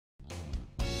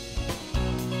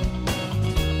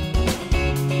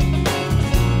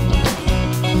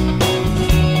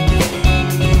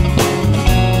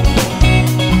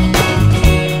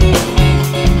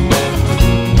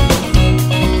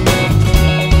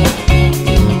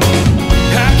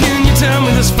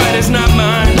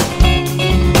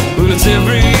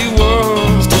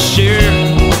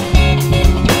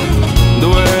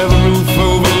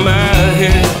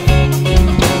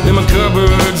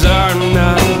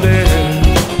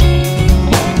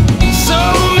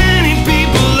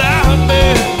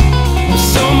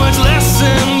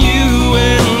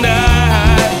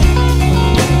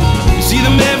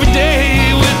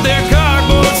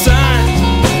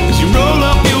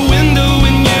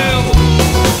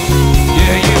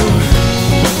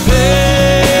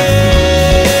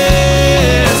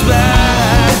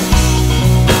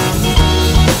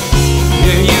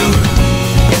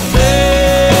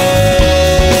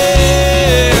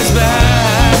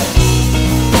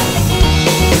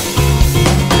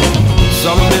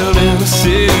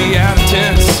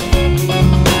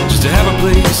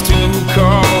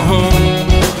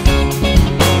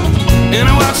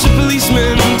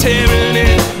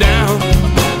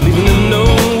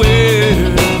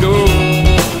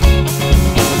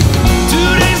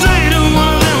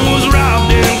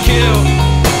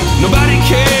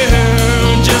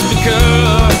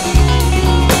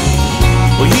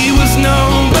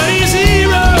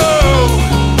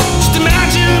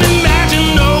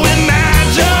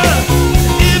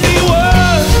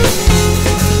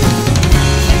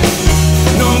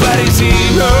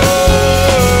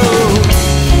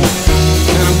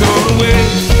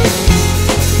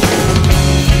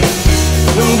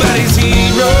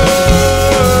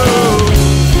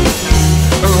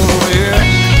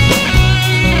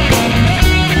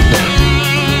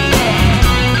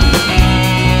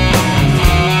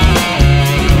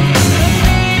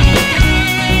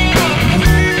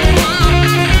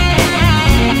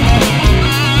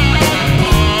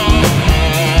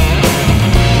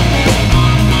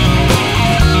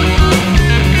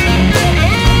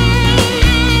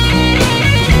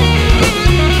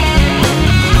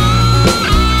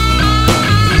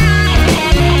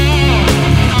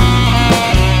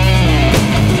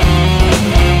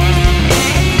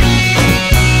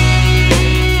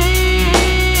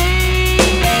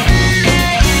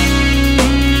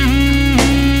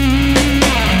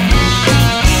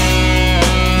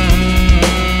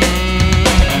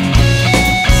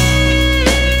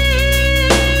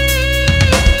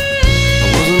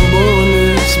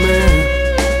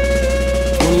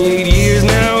28 years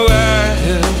now I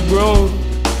have grown.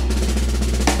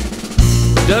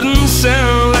 Doesn't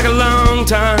sound like a long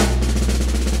time,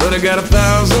 but I got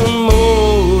 1,000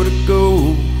 more to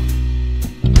go.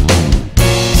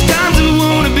 Sometimes I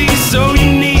wanna be so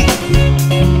unique,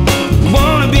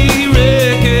 wanna be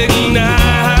recognized,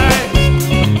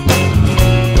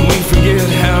 and we forget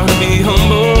how to be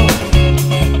humble.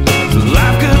 So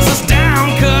life cuts us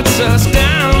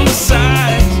down to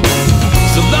size.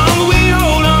 So long we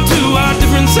hold on to our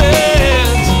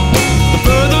differences, the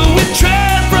further we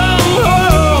tread from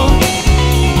home.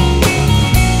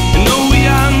 And though we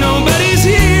are nobody's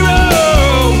hero,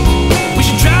 we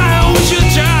should try,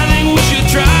 I think we should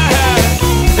try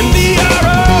and be our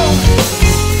own.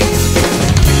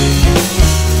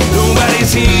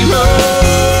 Nobody's hero.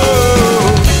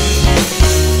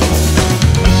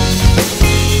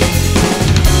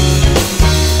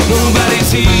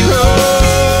 Nobody's hero.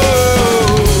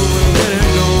 Let it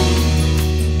go.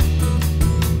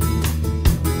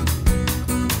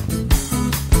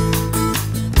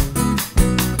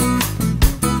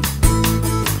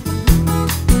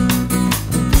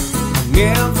 I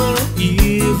never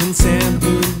even said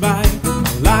goodbye. My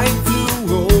life flew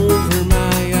over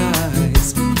my eyes.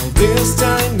 All this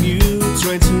time you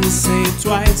tried to say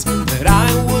twice, but I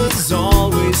was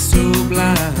always so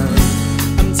blind.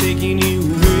 I'm taking you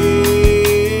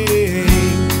away.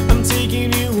 I'm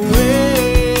taking you away.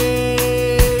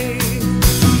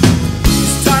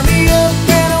 Start me up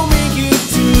and I'll make it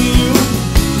to you.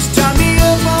 Start me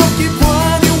up, I'll keep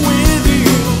running with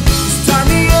you. Start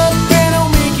me up and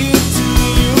I'll make it to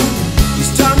you.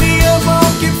 Start me up,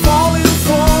 I'll keep falling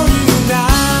for you now.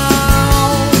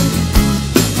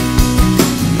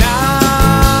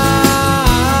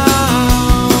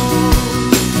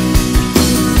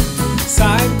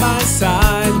 Side by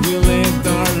side we lived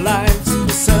our lives,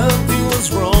 but something was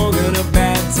wrong on a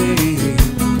bad day.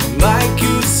 All I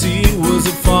could see was a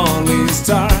falling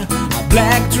star, a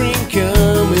black dream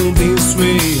coming this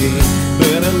way.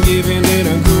 But I'm giving it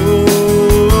a go.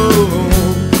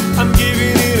 I'm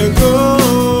giving it a go.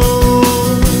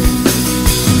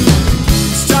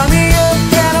 Start me up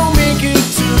and I'll make it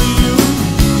to you.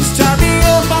 Start me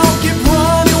up, I'll keep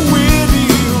running with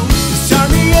you. Start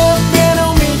me up and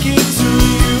I'll make it to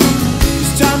you.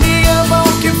 Start me up,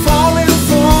 I'll keep falling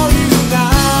for you now.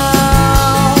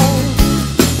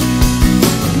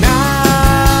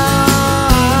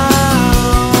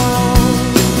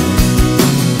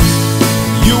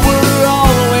 You were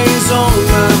always on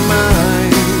my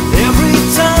mind. Every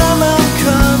time I'm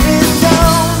coming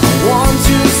down, I want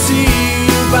to see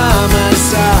you by my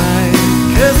side.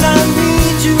 'Cause I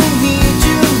need you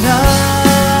now.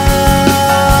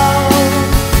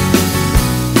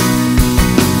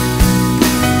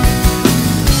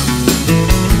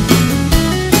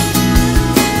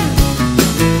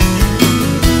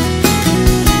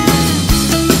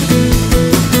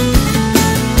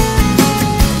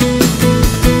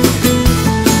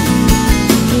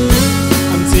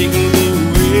 I'm taking you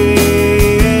away.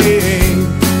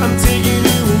 I'm taking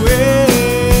you away.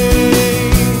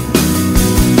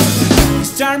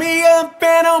 Start me up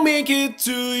and I'll make it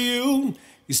to you.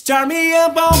 You start me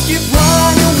up, I'll keep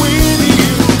running with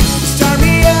you. Start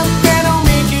me up and I'll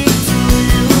make it to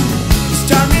you.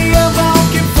 Start me up, I'll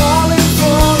keep falling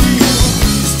for you.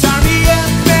 Start me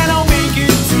up and I'll make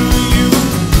it to you.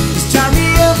 Start me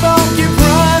up, I'll keep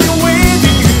running with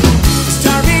you.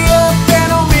 Start me up and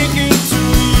I'll make it to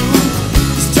you.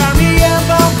 Start me up,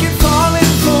 I'll keep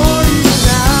falling for you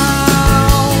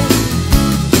now.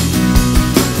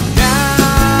 Now.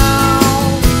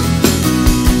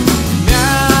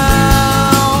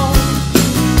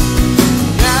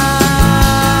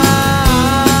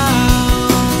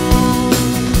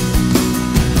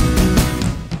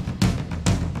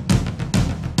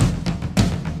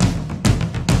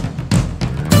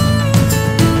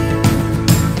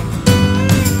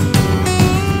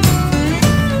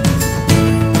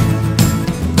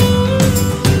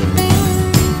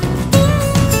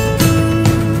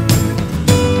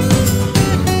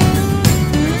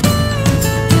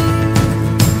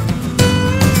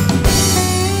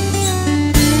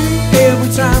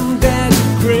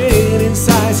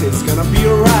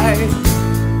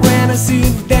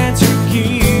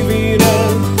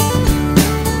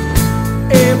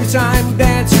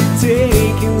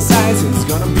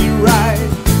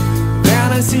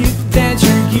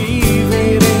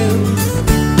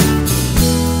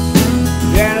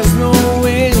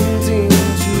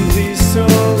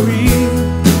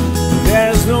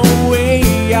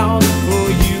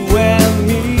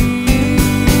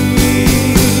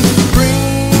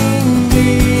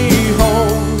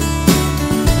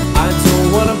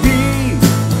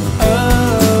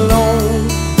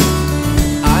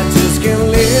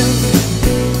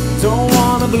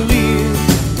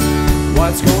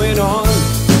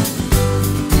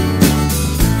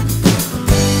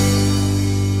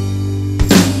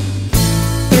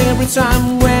 Every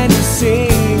time when you say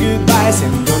goodbyes,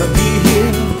 I'm gonna be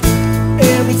here.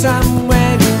 Every time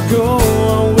when you go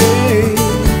away,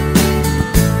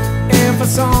 if I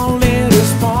saw a little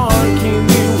spark in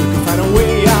you, we could find a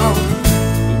way out.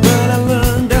 But I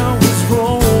learned I was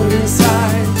wrong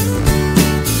inside.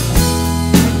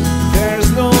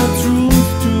 There's no truth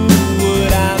to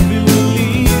what I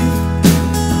believe.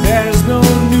 There's no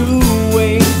new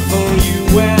way for you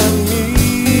and me.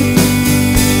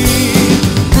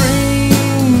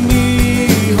 Bring me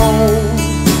home.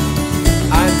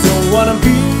 I don't wanna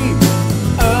be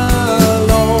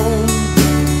alone.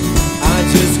 I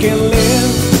just can't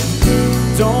live.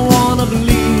 Don't wanna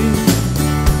believe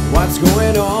what's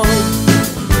going on.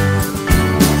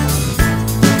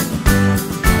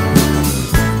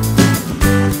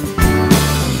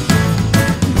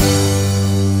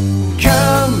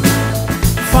 Come,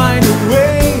 find a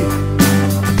way.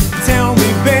 Tell me,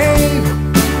 babe,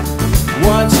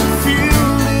 what you feel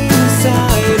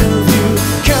inside of you.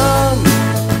 Come,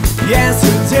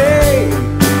 yesterday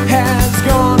has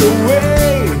gone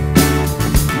away.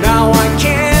 Now I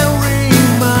can't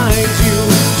remind you.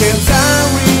 Can't I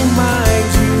remind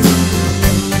you?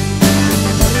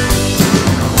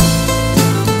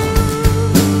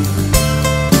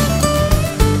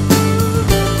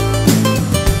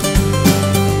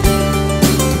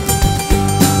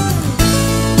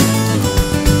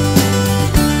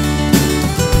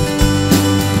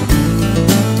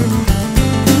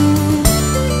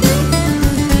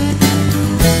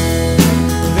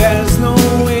 There's no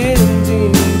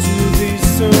ending to this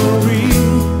story.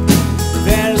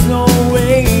 There's no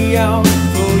way out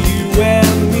for you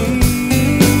and me.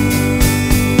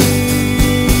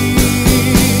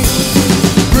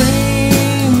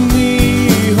 Bring me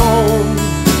home.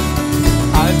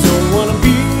 I don't wanna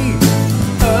be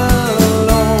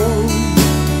alone.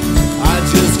 I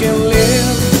just can't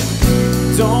live.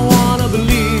 Don't